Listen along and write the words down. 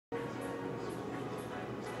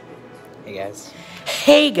Hey guys.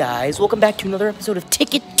 Hey guys, welcome back to another episode of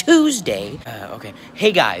Ticket Tuesday. Okay.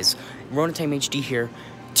 Hey guys, Rona Time HD here.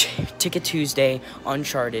 Ticket Tuesday,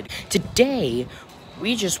 Uncharted. Today,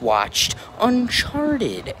 we just watched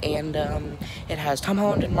Uncharted, and it has Tom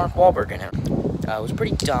Holland and Mark Wahlberg in it. It was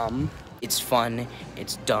pretty dumb. It's fun.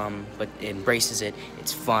 It's dumb, but it embraces it.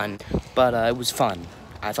 It's fun, but it was fun.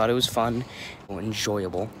 I thought it was fun,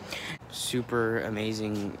 enjoyable, super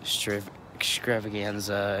amazing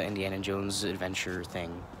extravaganza Indiana Jones adventure thing.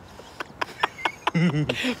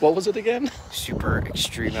 What was it again? Super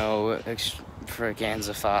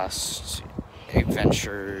extravaganza fast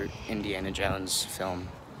adventure Indiana Jones film.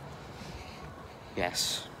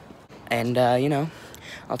 Yes. And, you know,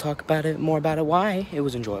 I'll talk about it, why it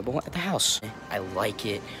was enjoyable at the house. I like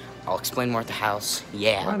it. I'll explain more at the house.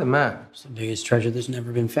 Yeah. Why the map? It's the biggest treasure that's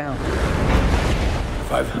never been found.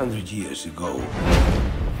 500 years ago,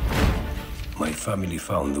 my family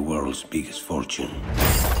found the world's biggest fortune.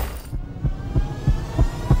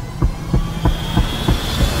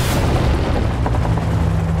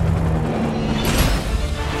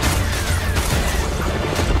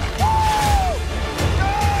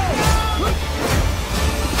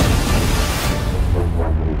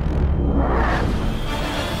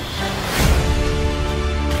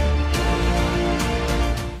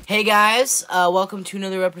 Hey guys, welcome to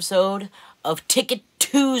another episode of Ticket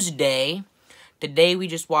Tuesday. Today we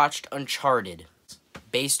just watched Uncharted,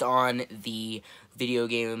 based on the video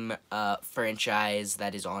game franchise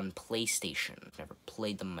that is on PlayStation. I've never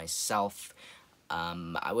played them myself.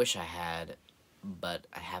 I wish I had, but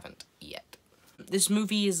I haven't yet. This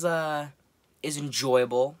movie is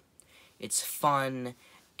enjoyable. It's fun,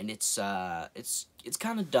 and it's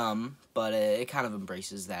kind of dumb, but it kind of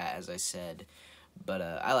embraces that, as I said. But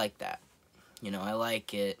I like that. You know, I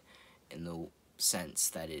like it in the sense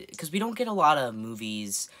that because we don't get a lot of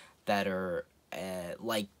movies that are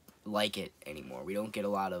like it anymore. We don't get a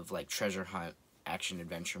lot of like treasure hunt action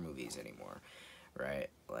adventure movies anymore, right?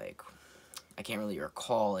 Like, I can't really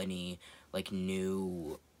recall any like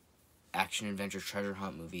new action adventure treasure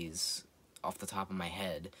hunt movies off the top of my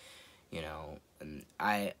head, you know. And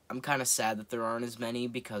I'm kind of sad that there aren't as many,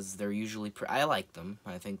 because they're usually I like them.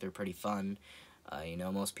 I think they're pretty fun. You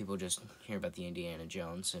know, most people just hear about the Indiana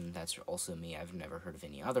Jones, and that's also me. I've never heard of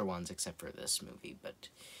any other ones except for this movie, but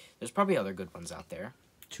there's probably other good ones out there.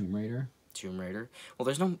 Tomb Raider.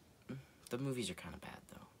 Well, the movies are kind of bad,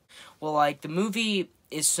 though. Well, like, the movie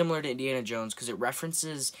is similar to Indiana Jones because it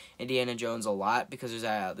references Indiana Jones a lot, because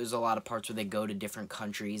there's a lot of parts where they go to different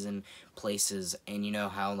countries and places, and you know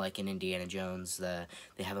how, like, in Indiana Jones,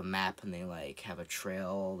 they have a map and they, like, have a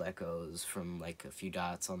trail that goes from, like, a few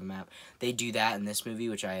dots on the map. They do that in this movie,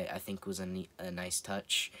 which I think was a nice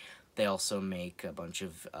touch. They also make a bunch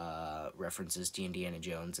of references to Indiana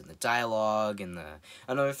Jones in the dialogue, and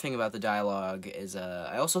another thing about the dialogue is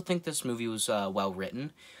I also think this movie was well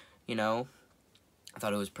written, you know. I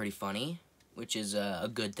thought it was pretty funny, which is a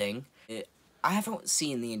good thing. I haven't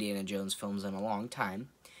seen the Indiana Jones films in a long time,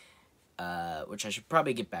 which I should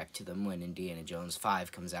probably get back to them when Indiana Jones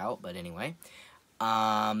 5 comes out, but anyway.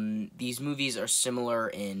 These movies are similar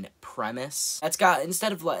in premise. It's got,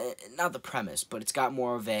 instead of, not the premise, but it's got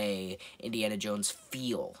more of a Indiana Jones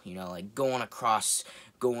feel, you know, like going across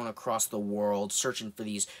the world, searching for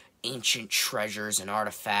these ancient treasures and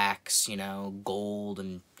artifacts, you know, gold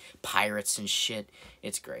and pirates and shit.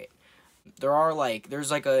 It's great.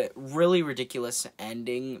 There's like a really ridiculous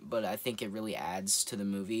ending, but I think it really adds to the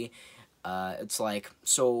movie. It's like,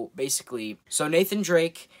 so basically, Nathan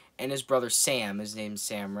Drake and his brother Sam, his name's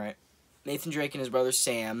Sam, right? Nathan Drake and his brother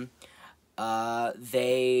Sam,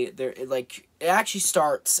 it actually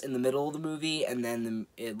starts in the middle of the movie, and then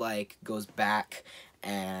it, like, goes back,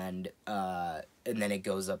 and then it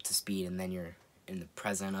goes up to speed, and then you're in the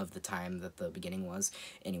present of the time that the beginning was.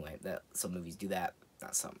 Anyway, some movies do that.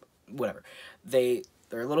 Not some, whatever. They're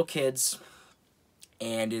little kids,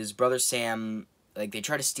 and his brother Sam, like, they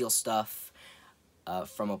try to steal stuff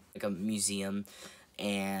from a museum,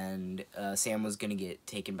 and Sam was gonna get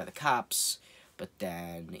taken by the cops, but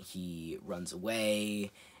then he runs away,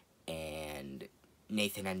 and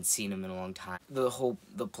Nathan hadn't seen him in a long time. The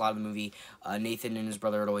plot of the movie, Nathan and his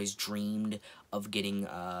brother had always dreamed of getting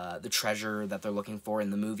the treasure that they're looking for in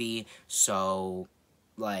the movie, so,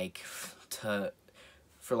 like,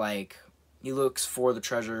 he looks for the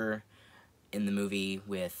treasure in the movie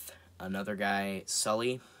with another guy,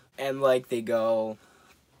 Sully, and, like, then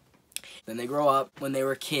they grow up. When they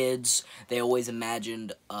were kids, they always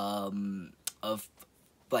imagined of,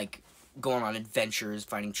 like, going on adventures,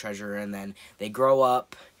 finding treasure, and then they grow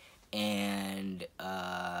up, and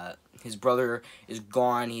his brother is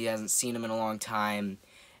gone. He hasn't seen him in a long time,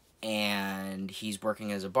 and he's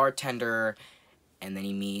working as a bartender, and then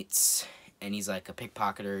he meets, and he's like a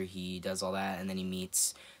pickpocketer. He does all that, and then he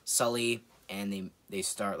meets Sully, and they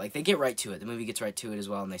start, like, they get right to it. The movie gets right to it as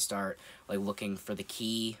well, and they start, like, looking for the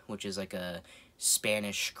key, which is, like, a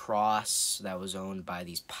Spanish cross that was owned by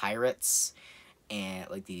these pirates, and,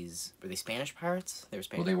 like, were they Spanish pirates? They were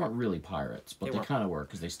Spanish. Well, they weren't really pirates, but they kind of were,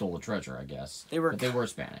 because they stole the treasure, I guess. But they were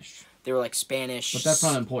Spanish. They were, like, Spanish. But that's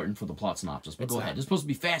not important for the plot synopsis, but go ahead. It's supposed to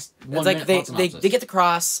be fast. It's like they get the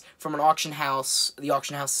cross from an auction house. The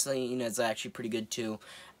auction house scene is actually pretty good, too.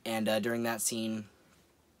 And during that scene,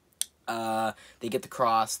 they get the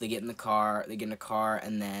cross, they get in a car,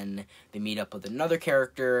 and then they meet up with another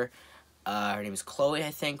character. Her name is Chloe,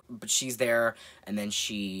 I think, but she's there, and then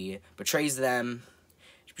she betrays them.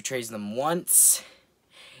 She betrays them once,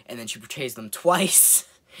 and then she betrays them twice,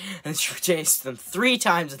 and she betrays them 3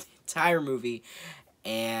 times in the entire movie.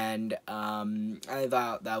 And I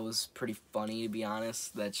thought that was pretty funny, to be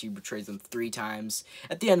honest, that she betrays them 3 times.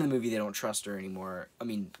 At the end of the movie, they don't trust her anymore. I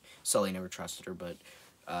mean, Sully never trusted her, but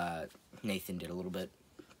Nathan did a little bit.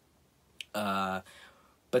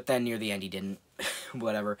 But then near the end he didn't.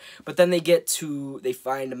 Whatever. But then they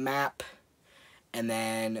find a map, and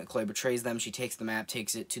then Chloe betrays them. She takes the map,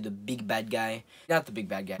 takes it to the big bad guy. Not the big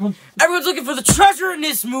bad guy. Everyone's looking for the treasure in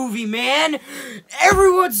this movie, man!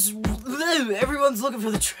 Everyone's looking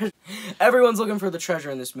for the treasure. Everyone's looking for the treasure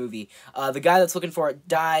in this movie. The guy that's looking for it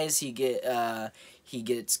dies. He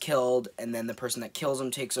gets killed, and then the person that kills him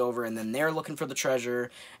takes over, and then they're looking for the treasure.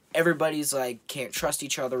 Everybody's like, can't trust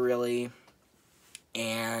each other, really.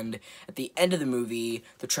 And at the end of the movie,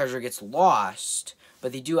 the treasure gets lost,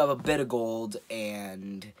 but they do have a bit of gold,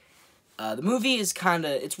 and the movie is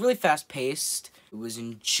it's really fast-paced. It was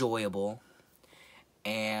enjoyable,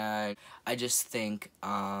 and I just think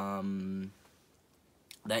that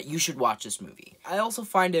you should watch this movie. I also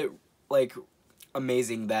find it, like,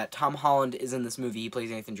 amazing that Tom Holland is in this movie. He plays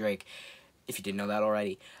Nathan Drake, if you didn't know that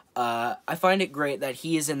already. I find it great that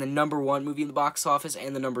he is in the #1 movie in the box office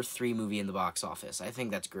and the #3 movie in the box office. I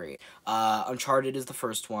think that's great. Uncharted is the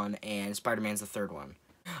first one, and Spider-Man's the third one.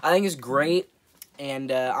 I think it's great,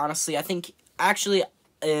 and honestly, I think, actually,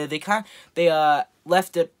 they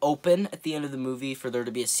left it open at the end of the movie for there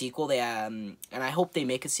to be a sequel. And I hope they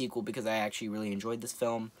make a sequel, because I actually really enjoyed this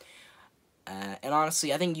film. And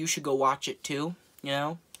honestly, I think you should go watch it too, you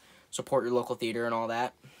know? Support your local theater and all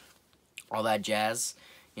that jazz,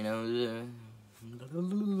 you know?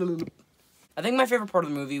 I think my favorite part of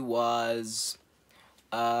the movie was,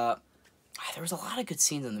 there was a lot of good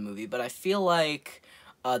scenes in the movie, but I feel like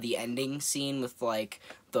the ending scene with, like,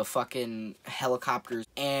 the fucking helicopters,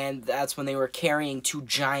 and that's when they were carrying 2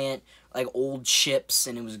 giant, like, old ships,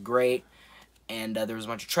 and it was great, and there was a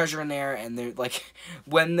bunch of treasure in there, and they're, like,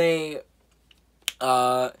 when they...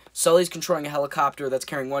 Sully's controlling a helicopter that's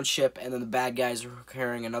carrying 1 ship, and then the bad guys are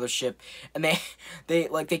carrying another ship, and they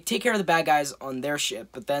take care of the bad guys on their ship,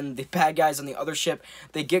 but then the bad guys on the other ship,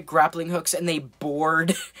 they get grappling hooks, and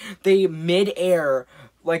they mid-air,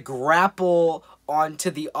 like, grapple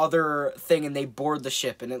onto the other thing, and they board the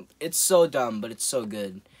ship, and it's so dumb, but it's so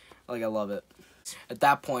good. Like, I love it. At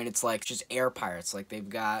that point, it's, like, just air pirates, like, they've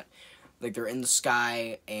got... Like, they're in the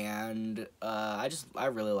sky, and I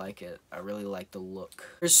really like it. I really like the look.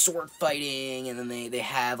 There's sword fighting, and then they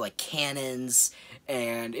have, like, cannons,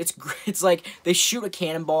 and it's like, they shoot a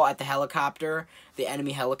cannonball at the helicopter, the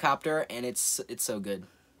enemy helicopter, and it's so good.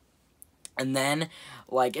 And then,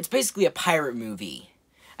 like, it's basically a pirate movie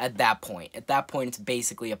at that point. At that point, it's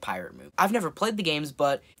basically a pirate movie. I've never played the games,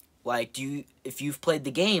 but, like, if you've played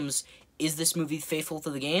the games, is this movie faithful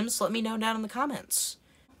to the games? Let me know down in the comments.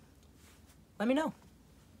 Let me know.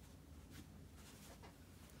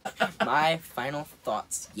 My final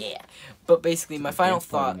thoughts. Yeah. But basically, my final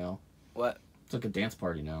thought... Now. What? It's like a dance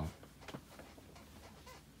party now.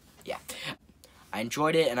 Yeah. I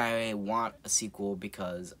enjoyed it, and I want a sequel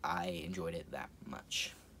because I enjoyed it that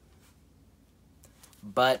much.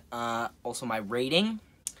 But, also my rating.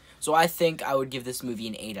 So I think I would give this movie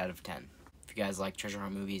an 8 out of 10. If you guys like treasure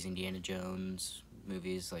hunt movies, Indiana Jones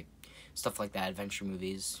movies, like, stuff like that, adventure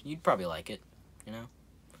movies, you'd probably like it. You know,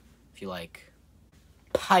 if you like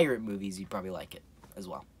pirate movies, you'd probably like it as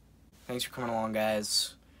well. Thanks for coming along,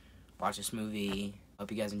 guys. Watch this movie. Hope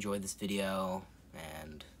you guys enjoyed this video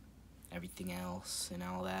and everything else and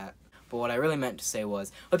all that. But what I really meant to say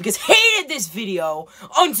was, hope you guys hated this video.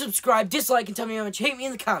 Unsubscribe, dislike, and tell me how much you hate me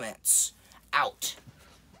in the comments. Out.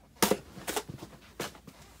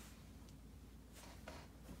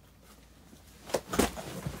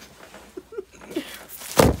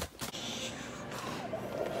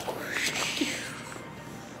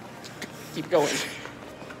 Keep going.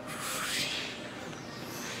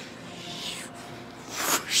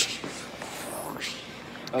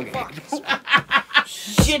 Okay.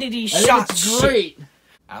 Shittity shots. Great.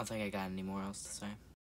 I don't think I got any more else to say.